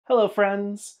Hello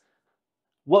friends!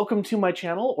 Welcome to my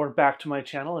channel, or back to my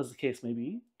channel as the case may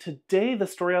be. Today the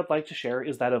story I'd like to share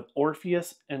is that of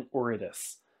Orpheus and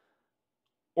Eurydice.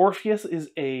 Orpheus is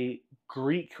a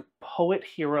Greek poet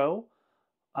hero,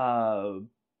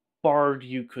 bard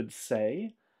you could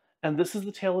say, and this is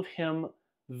the tale of him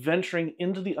venturing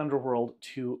into the underworld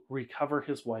to recover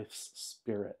his wife's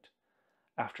spirit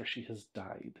after she has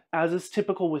died. As is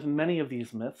typical with many of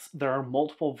these myths, there are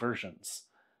multiple versions.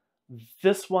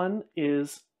 This one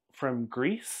is from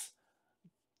Greece.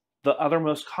 The other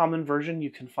most common version you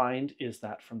can find is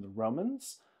that from the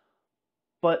Romans.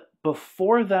 But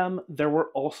before them, there were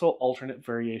also alternate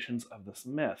variations of this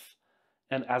myth.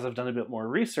 And as I've done a bit more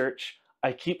research,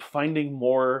 I keep finding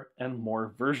more and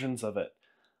more versions of it,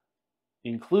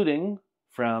 including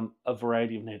from a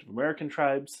variety of Native American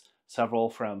tribes, several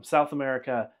from South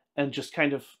America, and just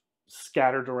kind of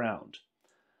scattered around.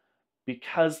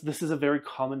 Because this is a very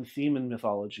common theme in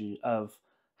mythology of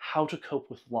how to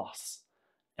cope with loss,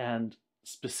 and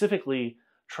specifically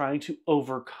trying to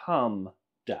overcome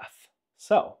death.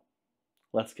 So,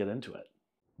 let's get into it.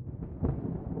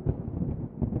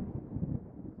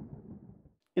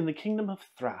 In the kingdom of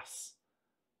Thrace,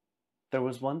 there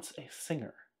was once a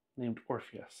singer named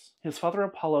Orpheus. His father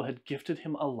Apollo had gifted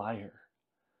him a lyre,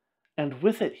 and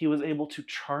with it he was able to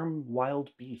charm wild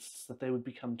beasts that they would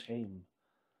become tame,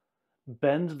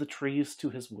 bend the trees to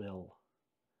his will,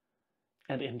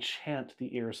 and enchant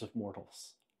the ears of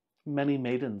mortals. Many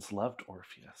maidens loved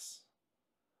Orpheus,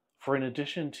 for in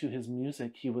addition to his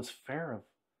music, he was fair of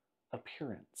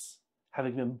appearance,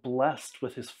 having been blessed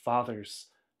with his father's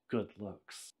good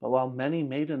looks. But while many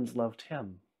maidens loved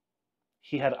him,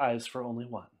 he had eyes for only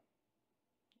one,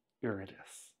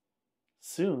 Eurydice.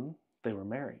 Soon they were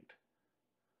married.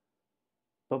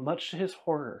 But much to his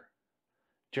horror,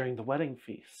 during the wedding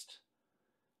feast,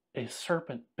 a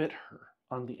serpent bit her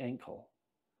on the ankle,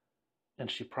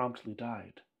 and she promptly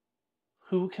died.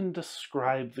 Who can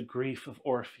describe the grief of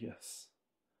Orpheus?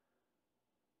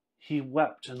 He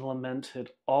wept and lamented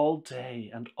all day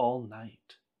and all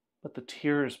night, but the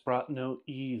tears brought no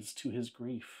ease to his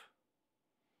grief.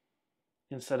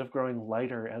 Instead of growing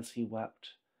lighter as he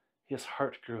wept, his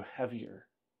heart grew heavier,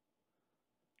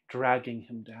 dragging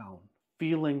him down.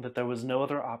 Feeling that there was no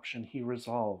other option, he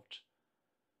resolved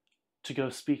to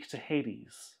go speak to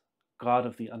Hades, god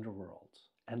of the underworld,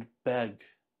 and beg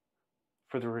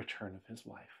for the return of his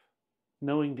wife.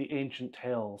 Knowing the ancient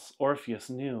tales, Orpheus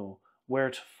knew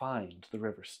where to find the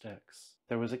river Styx.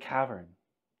 There was a cavern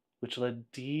which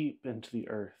led deep into the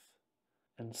earth,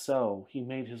 and so he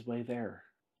made his way there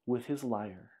with his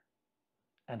lyre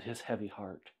and his heavy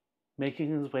heart.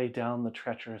 Making his way down the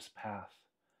treacherous path,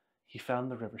 he found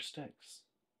the river Styx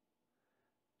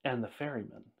and the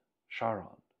ferryman,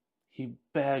 Charon. He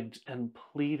begged and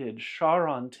pleaded,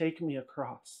 "Charon, take me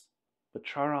across." But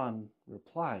Charon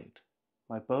replied,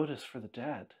 "My boat is for the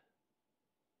dead.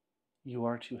 You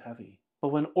are too heavy." But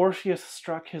when Orpheus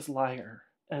struck his lyre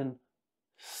and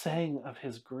sang of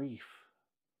his grief,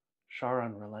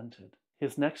 Charon relented.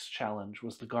 His next challenge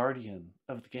was the guardian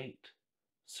of the gate,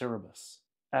 Cerberus.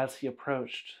 As he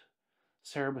approached,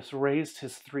 Cerberus raised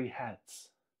his three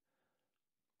heads,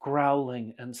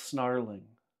 growling and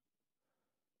snarling.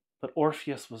 But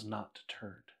Orpheus was not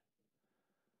deterred.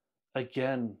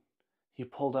 Again, he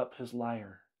pulled up his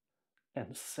lyre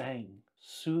and sang,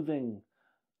 soothing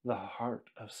the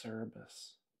heart of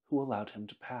Cerberus, who allowed him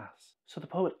to pass. So the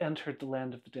poet entered the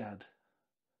land of the dead,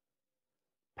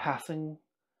 passing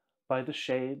by the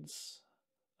shades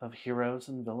of heroes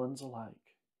and villains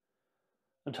alike,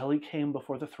 until he came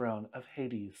before the throne of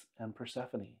Hades and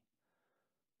Persephone,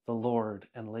 the lord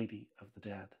and lady of the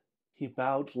dead. He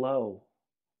bowed low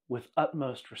with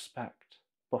utmost respect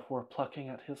before plucking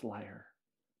at his lyre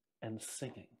and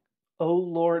singing, "O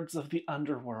lords of the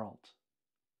underworld,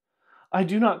 I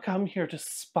do not come here to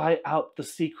spy out the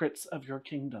secrets of your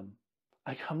kingdom.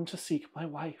 I come to seek my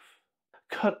wife,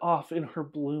 cut off in her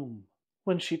bloom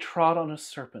when she trod on a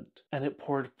serpent and it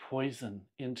poured poison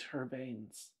into her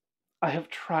veins. I have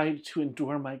tried to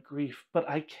endure my grief, but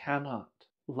I cannot.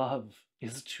 Love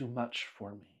is too much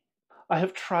for me. I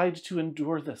have tried to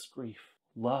endure this grief.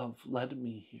 Love led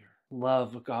me here.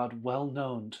 Love, a god well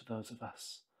known to those of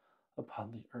us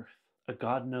upon the earth, a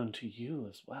god known to you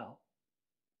as well.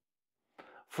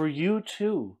 For you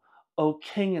too, O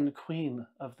king and queen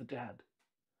of the dead,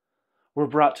 were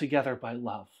brought together by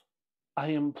love. I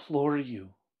implore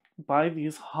you, by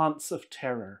these haunts of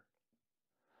terror,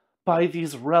 by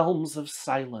these realms of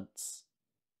silence,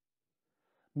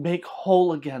 make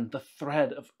whole again the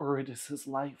thread of Eurydice's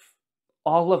life.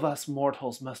 All of us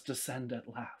mortals must descend at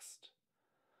last,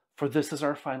 for this is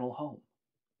our final home.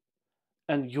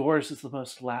 and yours is the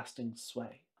most lasting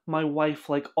sway. My wife,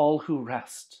 like all who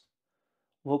rest,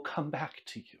 will come back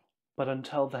to you. But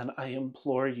until then, I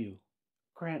implore you,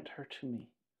 grant her to me.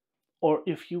 Or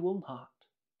if you will not,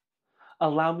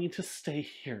 allow me to stay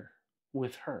here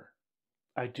with her.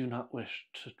 I do not wish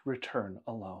to return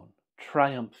alone.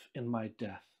 Triumph in my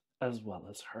death as well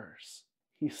as hers.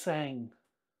 He sang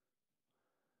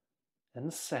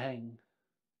and sang,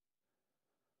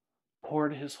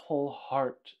 poured his whole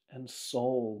heart and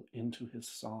soul into his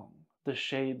song. The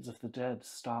shades of the dead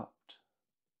stopped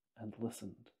and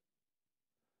listened.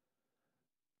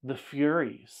 The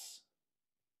Furies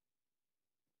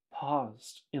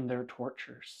paused in their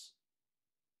tortures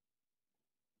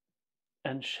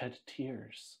and shed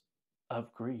tears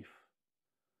of grief,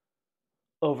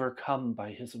 overcome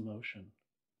by his emotion.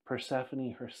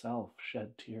 Persephone herself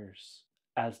shed tears,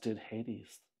 as did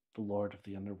Hades, the lord of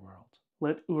the underworld.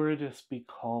 Let Eurydice be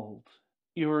called.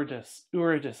 Eurydice,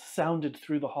 Eurydice sounded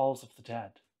through the halls of the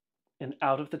dead, and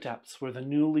out of the depths where the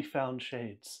newly found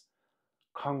shades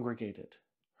congregated,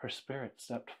 her spirit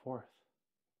stepped forth,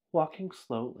 walking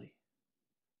slowly,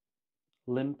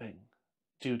 limping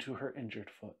due to her injured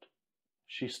foot.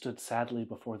 She stood sadly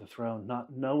before the throne,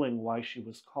 not knowing why she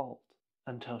was called,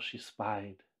 until she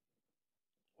spied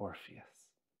Orpheus.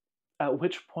 At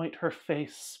which point her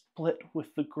face split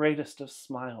with the greatest of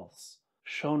smiles,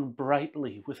 shone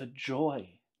brightly with a joy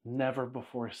never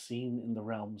before seen in the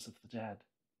realms of the dead.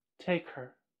 Take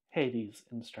her, Hades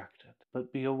instructed,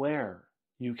 but be aware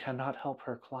you cannot help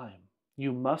her climb.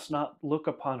 You must not look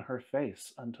upon her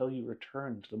face until you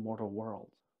return to the mortal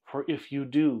world, for if you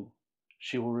do,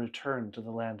 she will return to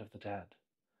the land of the dead,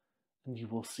 and you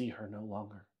will see her no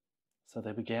longer. So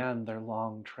they began their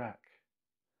long trek.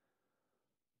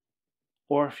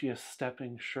 Orpheus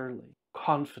stepping surely,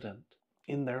 confident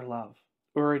in their love,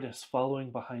 Eurydice following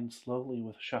behind slowly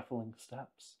with shuffling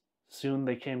steps. Soon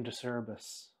they came to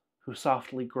Cerberus, who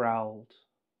softly growled,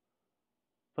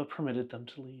 but permitted them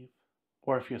to leave.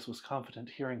 Orpheus was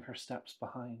confident hearing her steps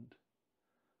behind,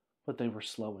 but they were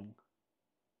slowing,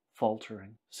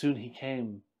 faltering. Soon he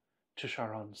came to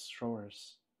Charon's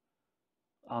shores,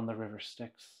 on the river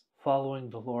Styx. Following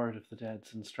the Lord of the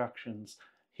Dead's instructions,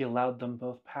 he allowed them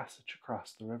both passage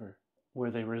across the river,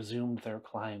 where they resumed their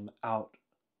climb out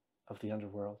of the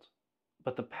underworld.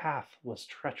 But the path was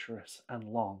treacherous and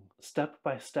long. Step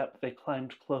by step they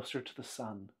climbed closer to the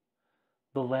sun,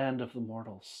 the land of the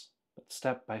mortals. But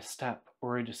step by step,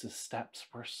 Eurydice's steps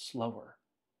were slower,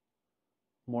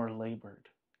 more labored.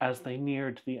 As they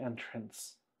neared the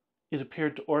entrance, it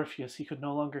appeared to Orpheus he could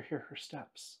no longer hear her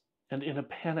steps, and in a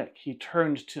panic he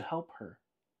turned to help her,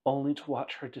 only to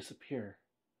watch her disappear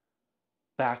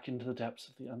back into the depths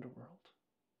of the underworld.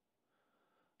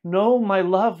 "No, my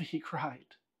love," he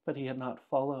cried, but he had not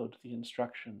followed the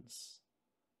instructions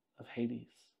of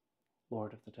Hades,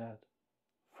 Lord of the Dead.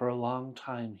 For a long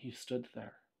time he stood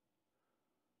there,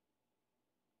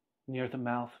 near the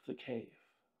mouth of the cave,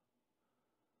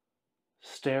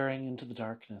 staring into the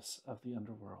darkness of the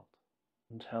underworld,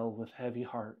 until with heavy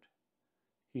heart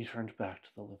he turned back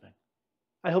to the living.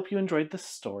 I hope you enjoyed this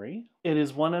story.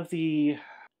 It's one of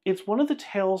the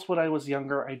tales when I was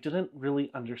younger I didn't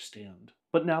really understand.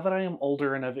 But now that I am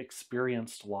older and I've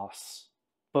experienced loss,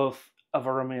 both of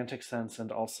a romantic sense and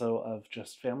also of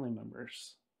just family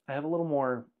members, I have a little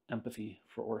more empathy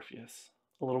for Orpheus,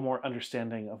 a little more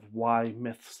understanding of why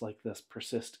myths like this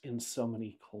persist in so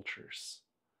many cultures.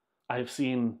 I've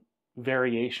seen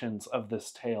variations of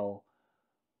this tale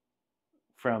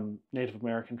from Native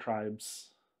American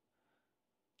tribes.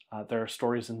 There are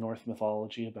stories in Norse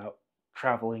mythology about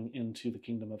traveling into the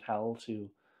kingdom of hell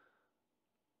to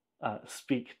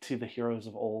speak to the heroes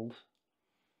of old,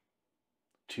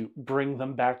 to bring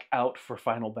them back out for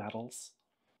final battles.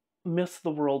 Myths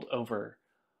the world over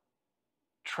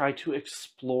try to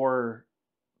explore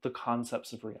the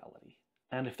concepts of reality.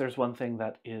 And if there's one thing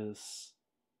that is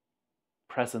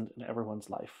present in everyone's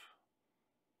life,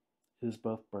 it is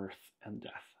both birth and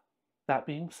death. That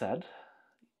being said,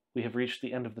 we have reached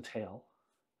the end of the tale.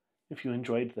 If you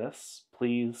enjoyed this,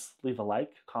 please leave a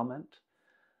like, comment.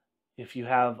 If you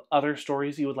have other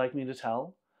stories you would like me to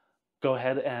tell, go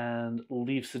ahead and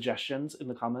leave suggestions in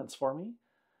the comments for me.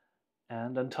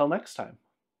 And until next time,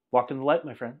 walk in the light,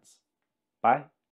 my friends. Bye.